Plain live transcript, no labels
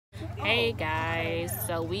Hey guys,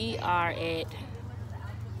 so we are at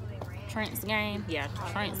Trent's game. Yeah,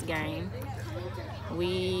 Trent's game.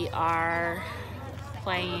 We are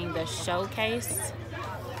playing the showcase,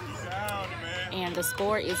 and the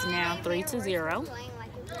score is now 3-0.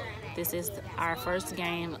 This is our first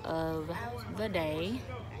game of the day,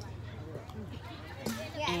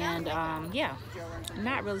 and yeah,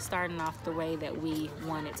 not really starting off the way that we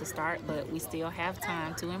wanted to start, but we still have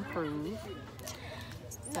time to improve.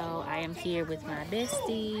 So I am here with my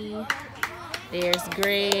bestie. There's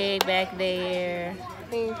Greg back there.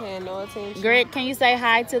 He ain't paying no attention. Greg, can you say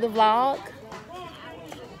hi to the vlog?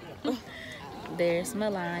 There's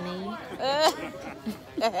Milani.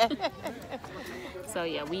 So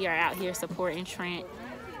yeah, we are out here supporting Trent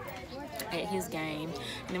at his game.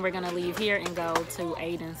 And then we're gonna leave here and go to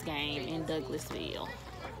Aiden's game in Douglasville.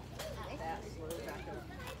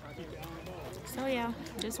 So yeah,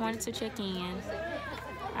 just wanted to check in.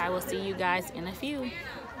 I will see you guys in a few.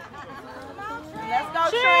 Let's go,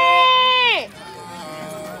 Trent!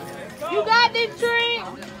 You got this,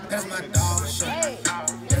 Trent! That's my dog. Hey.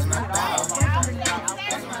 That's my dog.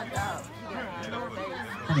 That's my dog.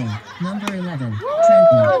 Heading number 11,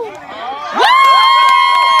 Trenton.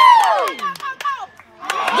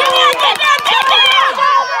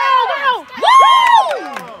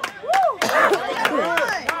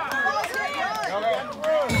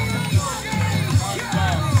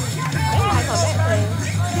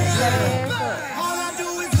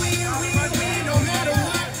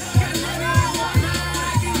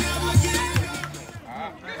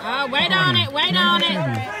 Wait on it, wait on it.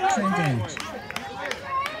 Trent H.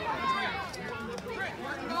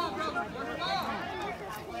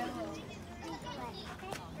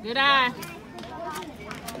 Good eye.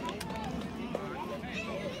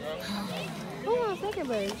 Who on second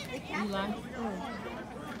base? Eli.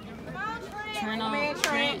 Trent on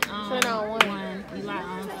Trent on one. Eli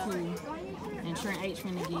on 2. And Trent H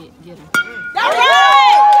finna get him. That's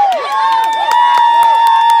right!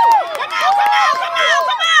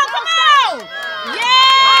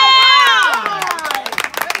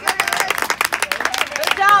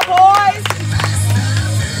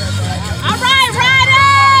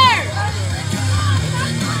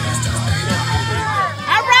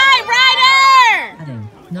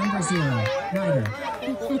 Number 0, Ryder.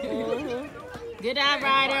 Good eye,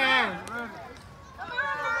 Ryder.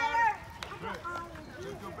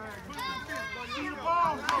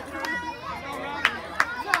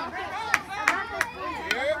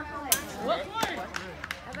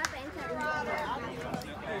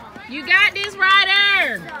 You got this,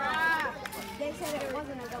 Ryder. They said it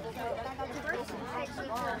wasn't a double play, but I got the first one actually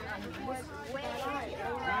was way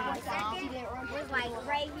second was like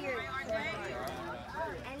right here.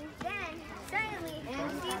 And then suddenly you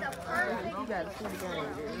see the perfect. You gotta see the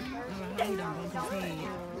game, dude.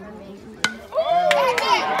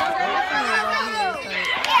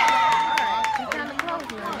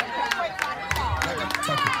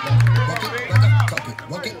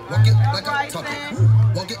 Walk it like I talk it.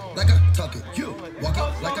 Walk it like I talk it. You walk it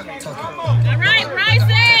like I talk it. All right,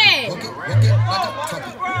 Bryson. Walk it like I talk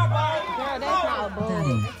it. Girl, that's not a ball.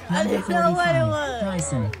 Batting, number 45,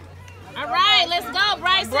 Bryson. All right, let's go,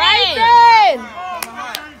 Bryson. Bryson!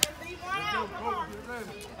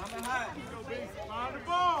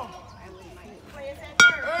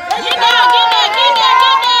 Get down.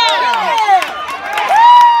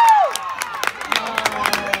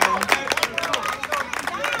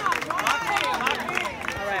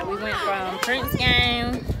 All right, we went from Trent's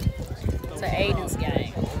game to Aiden's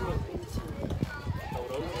game.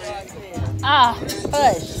 Ah,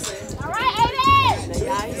 Push.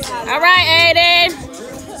 all right, Aiden.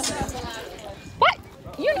 What?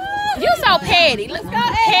 You so petty. Let's go,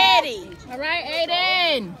 petty. All right,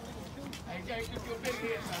 Aiden.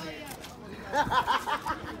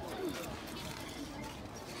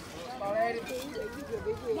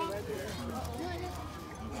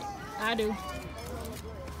 I do.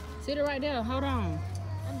 Sit it right there. Hold on.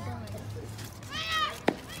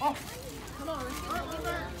 Come on, let's get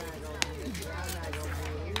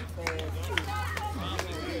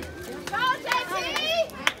go, JT!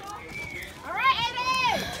 All right,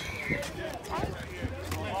 Aiden!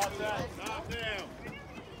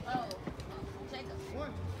 Oh, Jacob.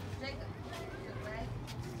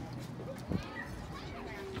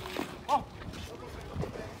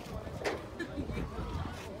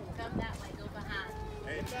 Come that way, go behind.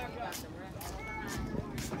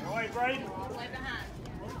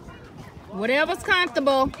 Whatever's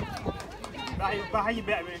comfortable. Behind your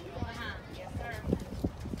back, man. Yes, sir.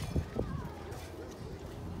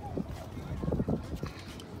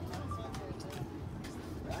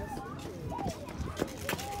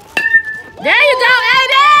 There you go,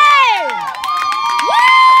 Aiden! Woo!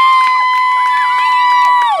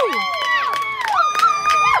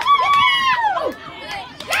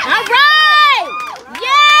 All right!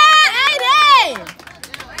 Yeah, Aiden!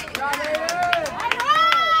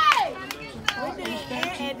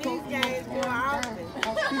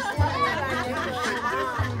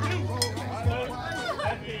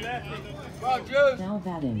 Now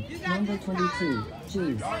batting, number 22,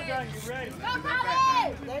 Juice.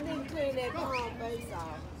 They need to clean that palm face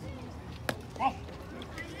off.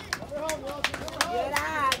 Good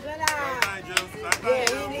eye, good eye. Yeah,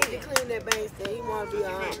 he need to clean that base there. He want to be on.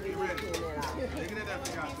 He need to clean that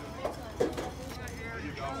off.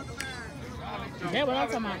 That's what I'm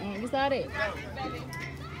talking about. You saw that?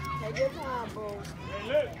 Take your time, boo.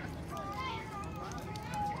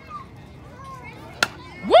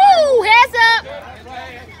 Woo! Heads up!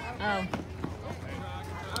 Oh.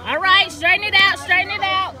 All right, straighten it out, straighten it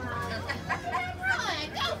out.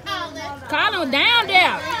 Call him down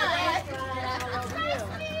there.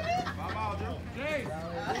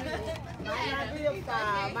 Might be a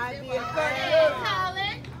foul, might be a foul.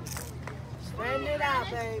 Straighten it out,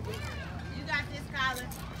 baby. You got this, Colin.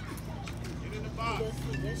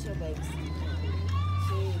 That's your baby.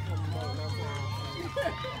 She ain't coming back no time.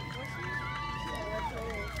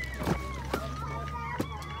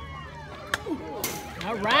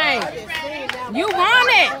 All right. You want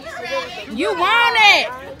it. You want it.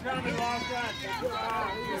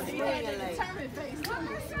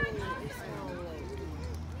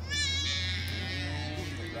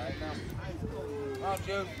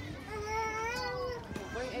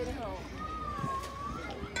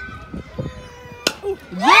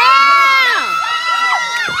 Yeah!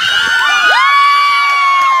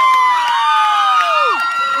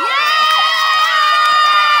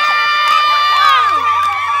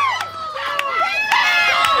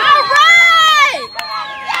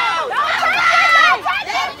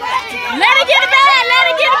 Let it get it back. Let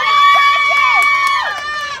it get it back.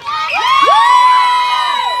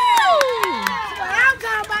 I'm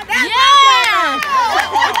talking about that.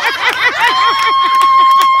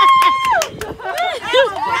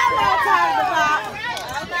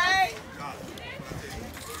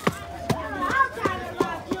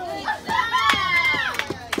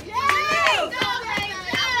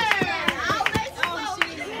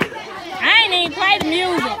 I ain't even play the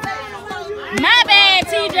music. My bad,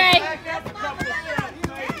 TJ.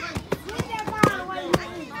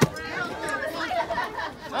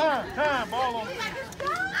 Time, ball on.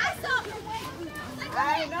 I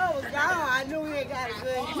didn't know it was gone. I knew he had got a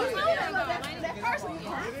good hit. That first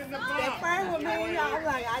one, man, I was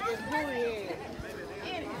like, I just blew it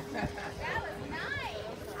in.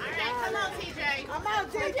 Come on, TJ. Come on,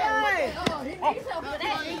 TJ.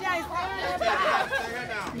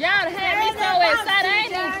 Y'all had me so excited. I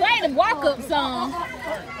ain't even play the walk-up song.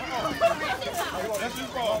 That's his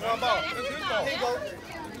ball. That's his ball.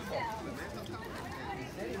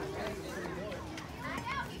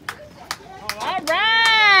 All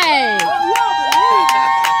right.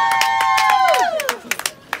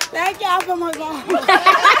 Thank y'all for my ball.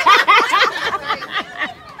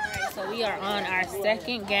 So we are on our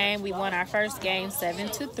second game. We won our first game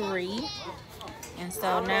 7-3. And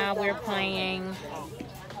so now we're playing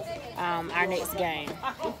our next game.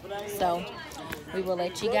 So we will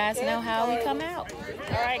let you guys know how we come out.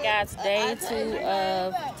 All right, guys, day 2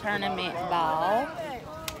 of tournament ball.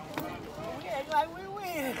 Like we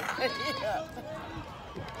win.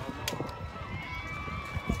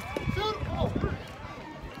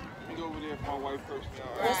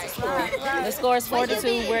 The score is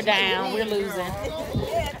 4-2. We're down. We're losing.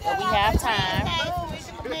 But we have time.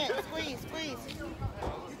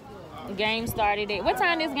 The game started at, what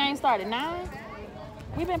time this game started? 9?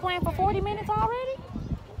 We've been playing for 40 minutes already?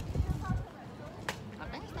 I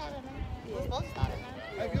think it started now. We're supposed to start it now.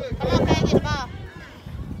 Come on, man, get the ball.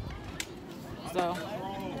 So,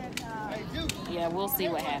 yeah, we'll see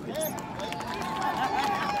what happens.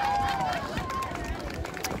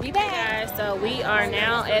 Be back. Guys, so we are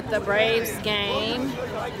now at the Braves game.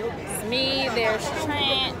 It's me, there's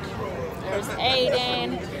Trent, there's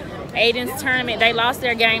Aiden. Aiden's tournament, they lost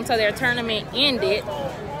their game, so their tournament ended.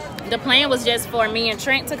 The plan was just for me and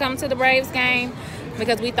Trent to come to the Braves game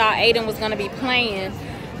because we thought Aiden was going to be playing,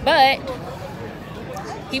 but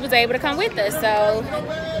he was able to come with us. So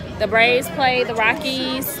the Braves play the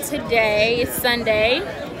Rockies today. It's Sunday.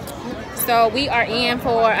 So we are in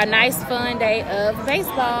for a nice fun day of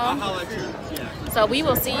baseball. So we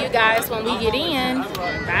will see you guys when we get in.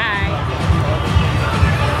 Bye.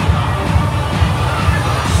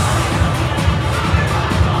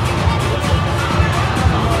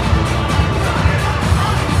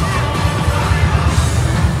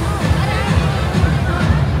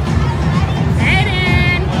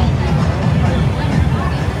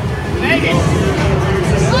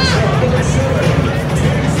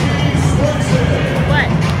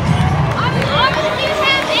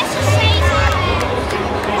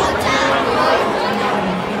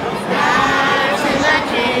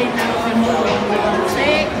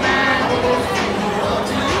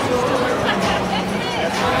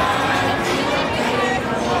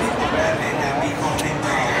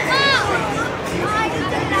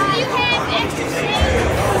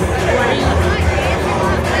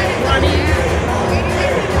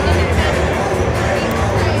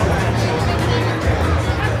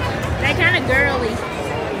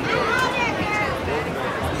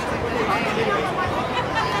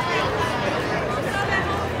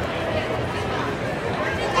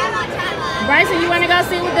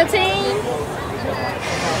 the team?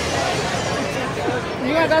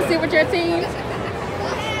 You want to go sit with your team?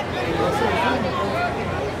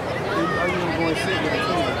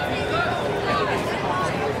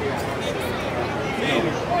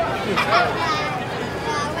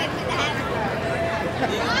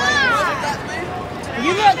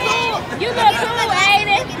 You look cool. You look cool,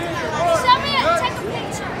 Aiden. Show me it. Take a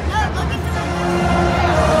picture. No, look at the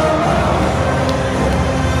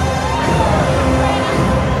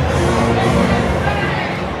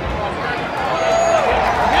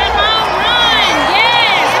Good home run.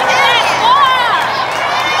 Yes. Look at that score.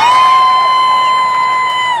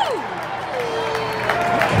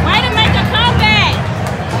 Way to make a comeback.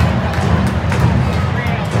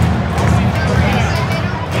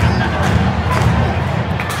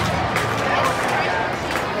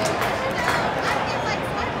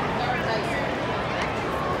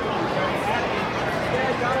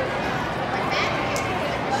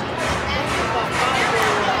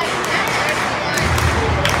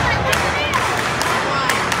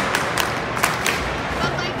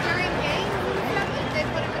 But like during games, they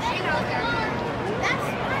put a machine out there. That's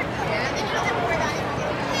smart. Yeah, then you don't have to worry about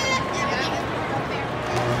anything. Everything is up there.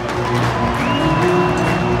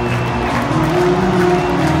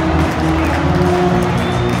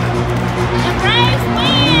 The Braves win.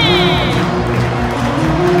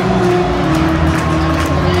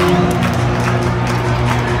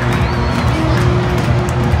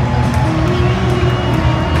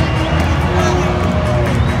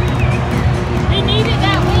 We needed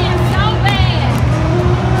that win so bad.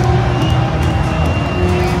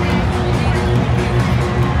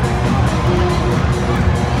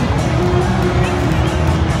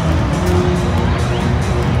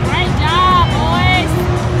 Great job, boys.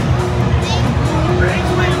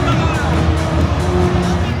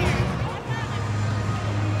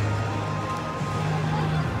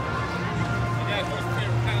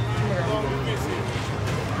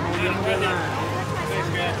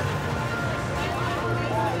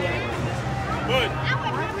 Good.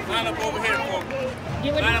 Line up over here for me.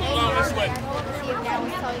 Get with Line up along this way. See if that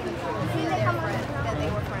was telling the truth. See, they come on that they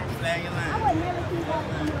were friends. Flag your line.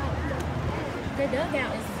 The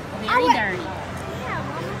dugout is very dirty.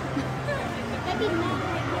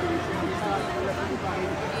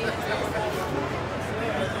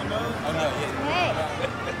 Hey.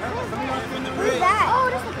 Who's that? Oh,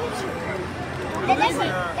 that's a picture.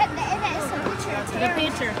 That's a picture of The Teheran.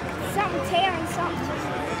 pitcher. Something Teheran, something.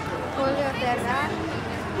 Julio Teheran.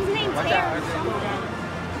 His name's Teheran something.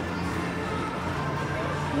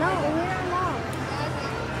 No, we don't know.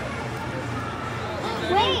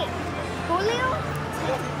 Wait, Julio?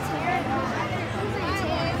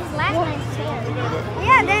 His last name's Teheran.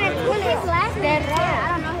 Yeah, then it's Julio. His last name's Teheran. I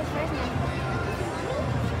don't know his first name.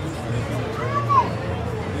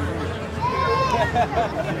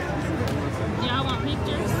 Y'all want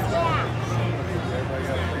pictures?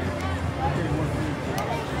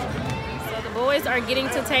 So the boys are getting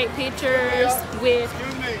to take pictures with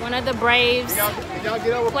one of the Braves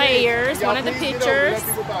players, one of the pitchers.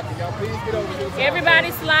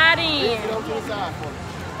 Everybody slide in.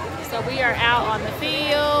 So we are out on the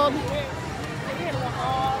field.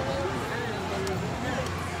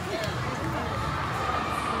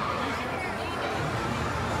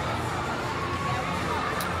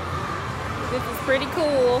 This is pretty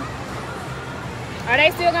cool. Are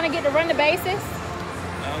they still gonna get to run the bases?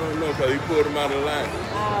 I don't know, because he pulled him out of the line.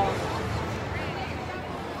 Oh.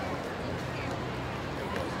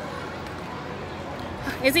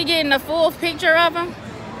 Is he getting a full picture of him?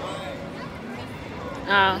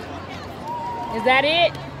 Oh. Is that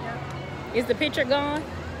it? Is the picture gone?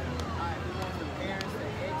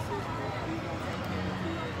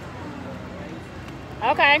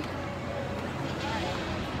 Okay.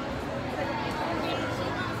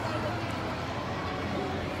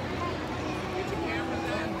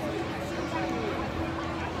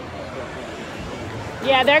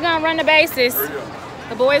 Yeah, they're gonna run the bases.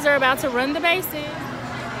 The boys are about to run the bases. Are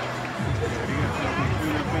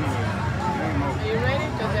you ready?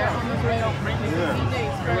 Because they're almost ready.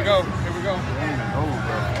 Here we go. Here we go.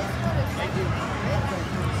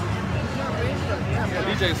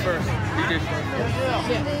 DJ's first. DJ's first.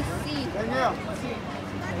 Danielle.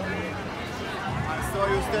 I saw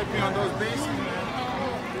you stepping on those bases.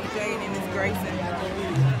 DJ and Miss Grayson.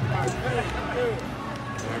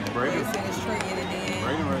 Brady. Grayson is Trey and then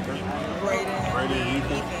Brady right there. Braden. Brady and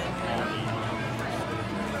Ethan.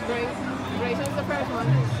 Grace, who's the first one?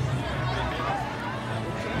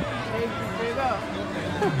 There you go.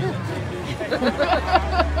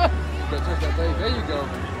 Touch that base. There you go.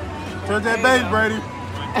 Touch that base, Brady.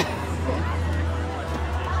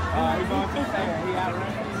 He's going too fast. He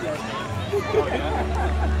outran you yesterday.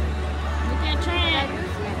 Look at Trent.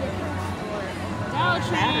 Go,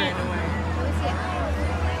 Trent.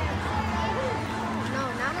 No,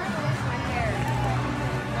 not my face, my hair.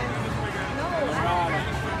 No,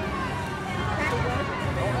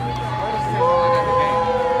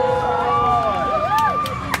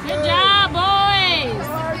 Good job, boys.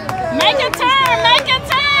 Make a turn. Make a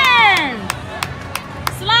turn.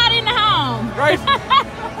 Slide in the home. Grace.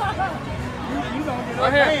 You gonna get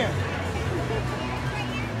right here.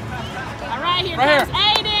 All right, here Right comes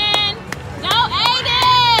Aiden. Go,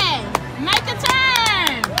 Aiden. Make a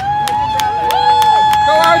turn. Woo!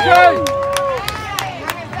 Go, RJ.